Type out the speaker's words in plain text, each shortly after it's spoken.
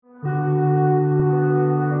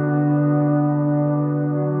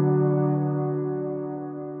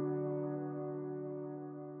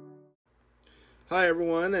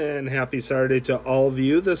and happy Saturday to all of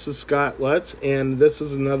you. This is Scott Lutz, and this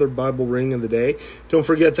is another Bible reading of the day. Don't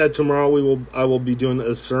forget that tomorrow I will be doing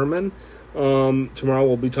a sermon. Tomorrow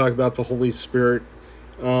we'll be talking about the Holy Spirit,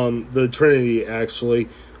 the Trinity actually,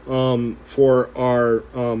 for our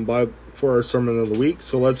sermon of the week.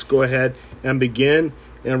 So let's go ahead and begin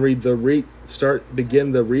and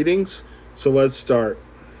begin the readings. So let's start.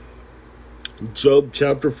 Job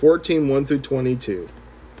chapter 14, 1 through 22.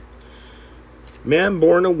 Man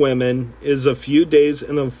born of women is a few days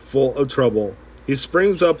and full of trouble. He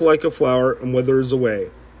springs up like a flower and withers away.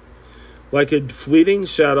 Like a fleeting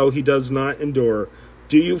shadow he does not endure.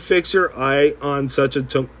 Do you fix your eye on such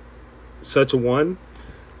a one?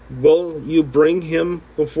 Will you bring him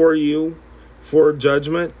before you for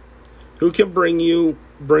judgment? Who can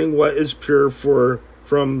bring what is pure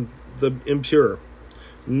from the impure?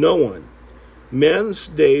 No one. Man's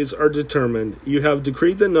days are determined. You have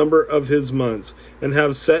decreed the number of his months, and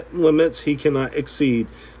have set limits he cannot exceed.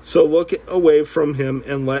 So look away from him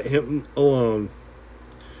and let him alone,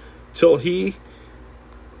 till he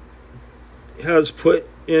has put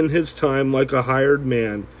in his time like a hired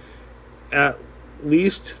man. At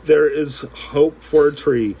least there is hope for a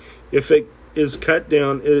tree. If it is cut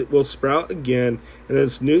down, it will sprout again, and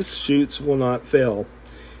its new shoots will not fail.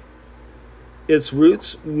 Its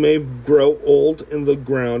roots may grow old in the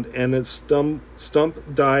ground, and its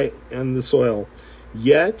stump die in the soil.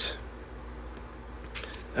 Yet,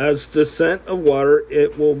 as the scent of water,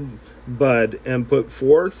 it will bud and put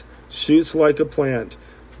forth shoots like a plant.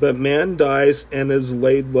 But man dies and is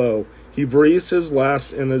laid low. He breathes his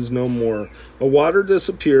last and is no more. A water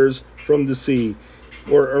disappears from the sea,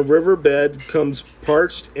 or a riverbed comes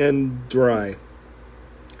parched and dry.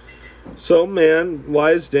 So man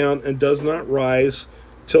lies down and does not rise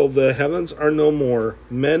till the heavens are no more.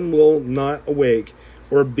 Men will not awake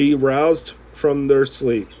or be roused from their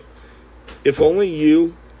sleep. If only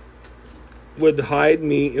you would hide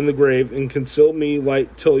me in the grave and conceal me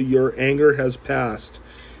till your anger has passed.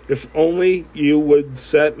 If only you would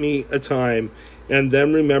set me a time and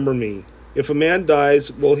then remember me. If a man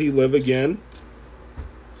dies, will he live again?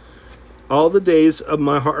 All the days of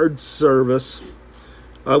my hard service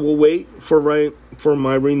I will wait for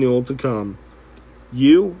my renewal to come.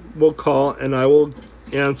 You will call, and I will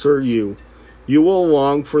answer you. You will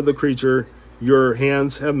long for the creature your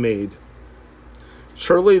hands have made.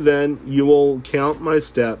 Surely then you will count my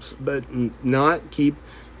steps, but not keep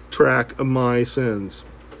track of my sins.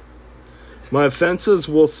 My offenses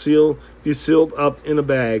will be sealed up in a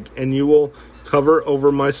bag, and you will cover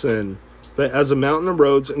over my sin. But as a mountain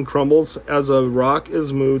erodes and crumbles, as a rock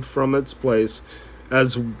is moved from its place,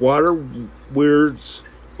 as water wears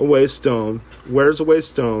away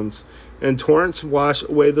stones, and torrents wash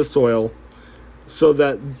away the soil, so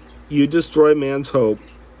that you destroy man's hope.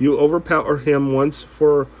 You overpower him once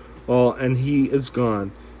for all, and he is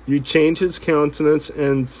gone. You change his countenance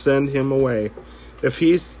and send him away. If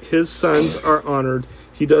his sons are honored,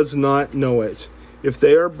 he does not know it. If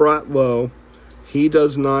they are brought low, he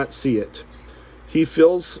does not see it. He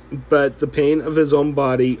feels but the pain of his own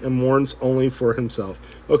body and mourns only for himself.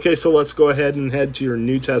 Okay, so let's go ahead and head to your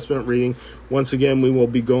New Testament reading. Once again, we will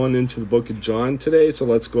be going into the book of John today, so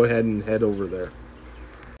let's go ahead and head over there.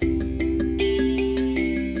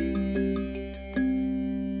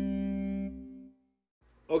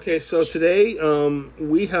 Okay, so today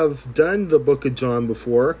we have done the book of John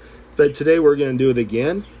before, but today we're going to do it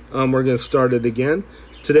again. We're going to start it again.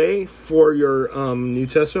 Today, for your New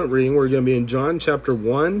Testament reading, we're going to be in John chapter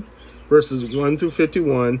 1, verses 1 through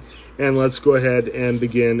 51, and let's go ahead and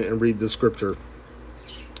begin and read the scripture.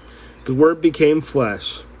 The Word became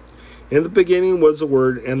flesh. In the beginning was the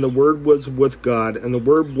Word, and the Word was with God, and the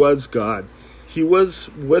Word was God. He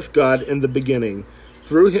was with God in the beginning.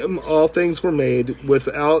 Through him all things were made.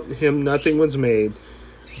 Without him nothing was made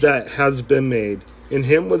that has been made. In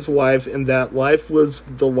him was life, and that life was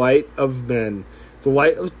the light of men. The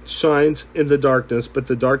light shines in the darkness, but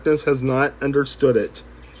the darkness has not understood it.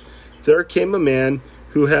 There came a man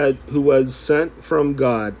who was sent from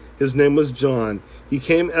God. His name was John. He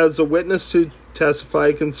came as a witness to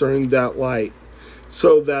testify concerning that light,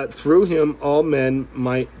 so that through him all men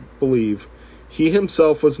might believe. He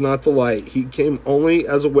himself was not the light. He came only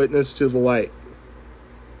as a witness to the light.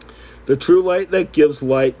 The true light that gives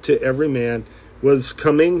light to every man was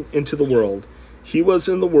coming into the world. He was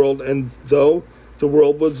in the world, and though the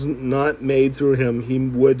world was not made through him,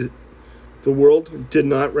 the world did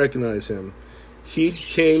not recognize him. He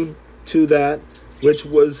came to that which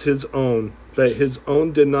was his own, but his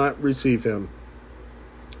own did not receive him.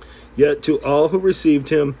 Yet to all who received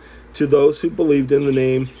him, to those who believed in the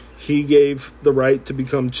name he gave the right to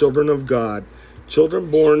become children of God,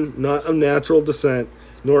 children born not of natural descent,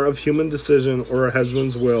 nor of human decision or a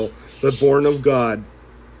husband's will, but born of God.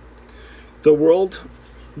 The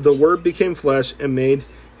Word became flesh and made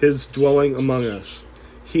his dwelling among us.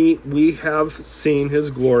 We have seen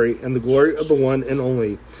his glory, and the glory of the one and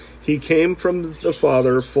only. He came from the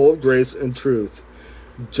Father, full of grace and truth.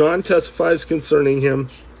 John testifies concerning him.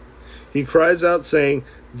 He cries out, saying,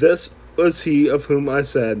 "This was he of whom I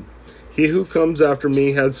said, he who comes after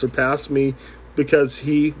me has surpassed me, because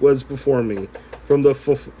he was before me." From the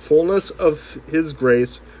fullness of his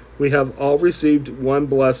grace, we have all received one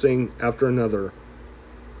blessing after another.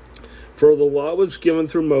 For the law was given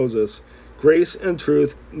through Moses. Grace and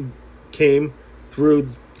truth came through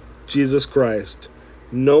Jesus Christ.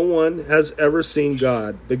 No one has ever seen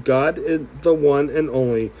God, but God is the one and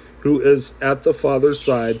only, who is at the Father's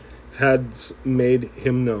side, has made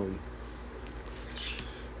him known.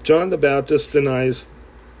 John the Baptist denies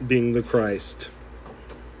being the Christ.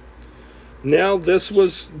 Now this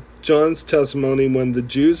was John's testimony when the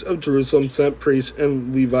Jews of Jerusalem sent priests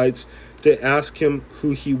and Levites to ask him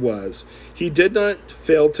who he was. He did not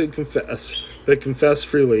fail to confess, but confessed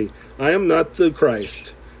freely, "I am not the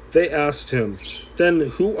Christ." They asked him,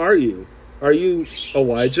 "Then who are you? Are you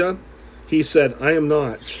Elijah?" He said, "I am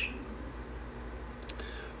not."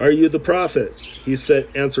 "Are you the prophet?" He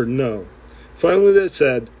answered, "No." Finally they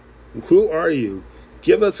said, "Who are you?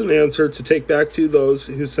 Give us an answer to take back to those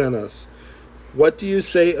who sent us. What do you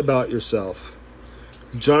say about yourself?"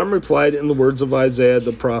 John replied in the words of Isaiah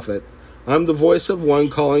the prophet, "I am the voice of one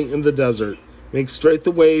calling in the desert, make straight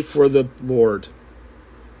the way for the Lord."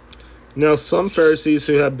 Now some Pharisees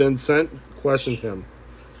who had been sent questioned him,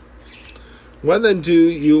 "Why then do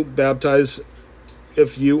you baptize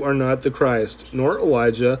if you are not the Christ, nor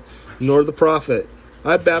Elijah, nor the prophet?"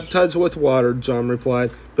 "I baptize with water," John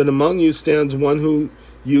replied, "but among you stands one who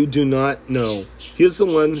you do not know. He is the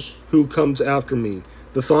one who comes after me,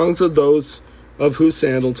 the thongs of whose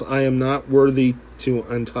sandals I am not worthy to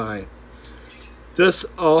untie." This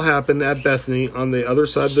all happened at Bethany on the other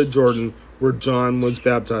side of the Jordan, where John was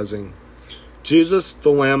baptizing. Jesus,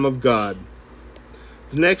 the Lamb of God.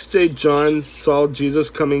 The next day John saw Jesus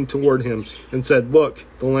coming toward him and said, "Look,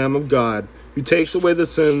 the Lamb of God, who takes away the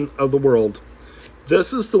sin of the world.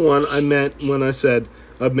 This is the one I meant when I said,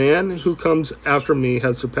 'A man who comes after me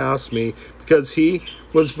has surpassed me, because he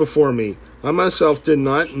was before me.' I myself did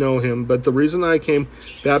not know him, but the reason I came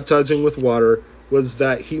baptizing with water was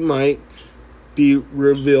that he might be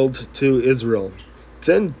revealed to Israel."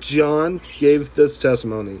 Then John gave this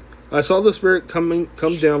testimony, "I saw the Spirit come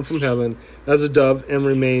down from heaven as a dove and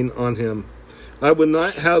remain on him. I would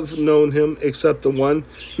not have known him except the one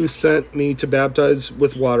who sent me to baptize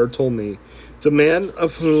with water told me, 'The man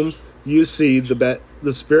of whom you see the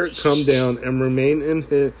Spirit come down and remain in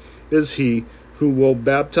him is he who will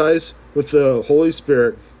baptize with the Holy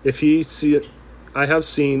Spirit. I have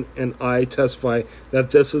seen and I testify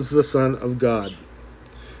that this is the Son of God."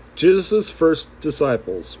 Jesus' first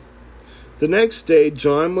disciples. The next day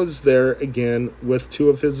John was there again with two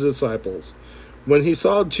of his disciples. When he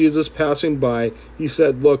saw Jesus passing by, he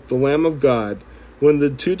said, "Look, the Lamb of God." When the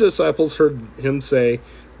two disciples heard him say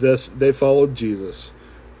this, they followed Jesus.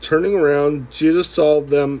 Turning around, Jesus saw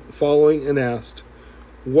them following and asked,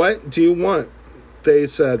 "What do you want?" They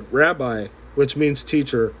said, "Rabbi," which means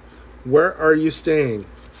teacher, "where are you staying?"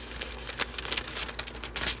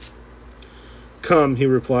 "Come," he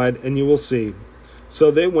replied, "and you will see." So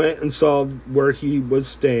they went and saw where he was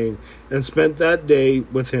staying, and spent that day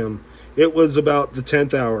with him. It was about the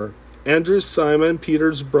 10th hour. Andrew, Simon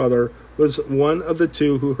Peter's brother, was one of the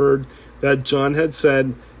two who heard that John had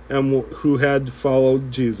said and who had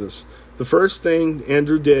followed Jesus. The first thing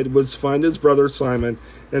Andrew did was find his brother Simon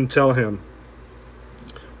and tell him,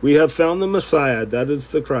 "We have found the Messiah," that is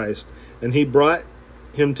the Christ, and he brought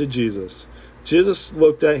him to Jesus. Jesus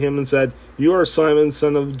looked at him and said, "You are Simon,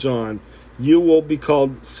 son of John. You will be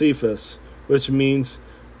called Cephas," which means,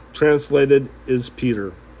 translated, is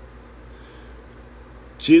Peter.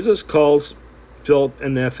 Jesus calls Philip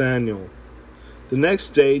and Nathanael. The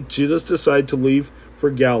next day, Jesus decided to leave for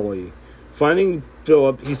Galilee. Finding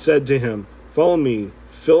Philip, he said to him, "Follow me."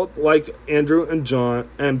 Philip, like Andrew and John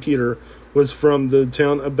and Peter, was from the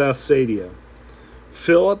town of Bethsaida.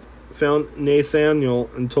 Philip found Nathanael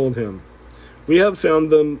and told him, "We have found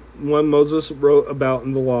the one Moses wrote about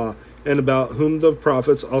in the law, and about whom the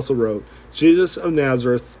prophets also wrote, Jesus of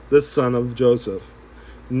Nazareth, the son of Joseph."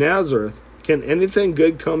 "Nazareth? Can anything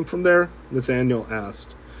good come from there?" Nathanael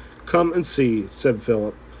asked. "Come and see," said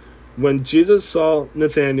Philip. When Jesus saw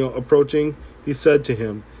Nathanael approaching, he said to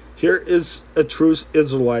him, Here is a true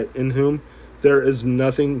Israelite in whom there is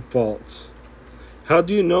nothing false. How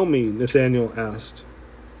do you know me? Nathanael asked.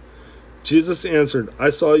 Jesus answered,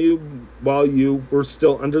 I saw you while you were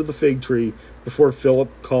still under the fig tree before Philip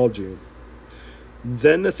called you.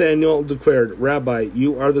 Then Nathanael declared, Rabbi,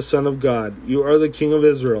 you are the Son of God. You are the King of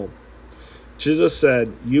Israel. Jesus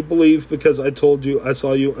said, You believe because I told you I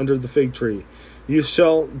saw you under the fig tree. You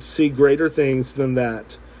shall see greater things than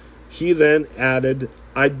that. He then added,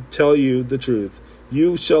 I tell you the truth.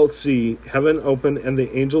 You shall see heaven open and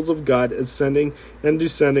the angels of God ascending and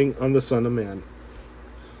descending on the Son of Man.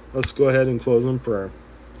 Let's go ahead and close in prayer.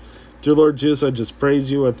 Dear Lord Jesus, I just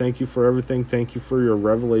praise you. I thank you for everything. Thank you for your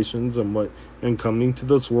revelations and coming to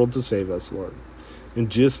this world to save us, Lord. In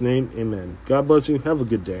Jesus' name, amen. God bless you. Have a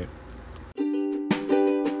good day.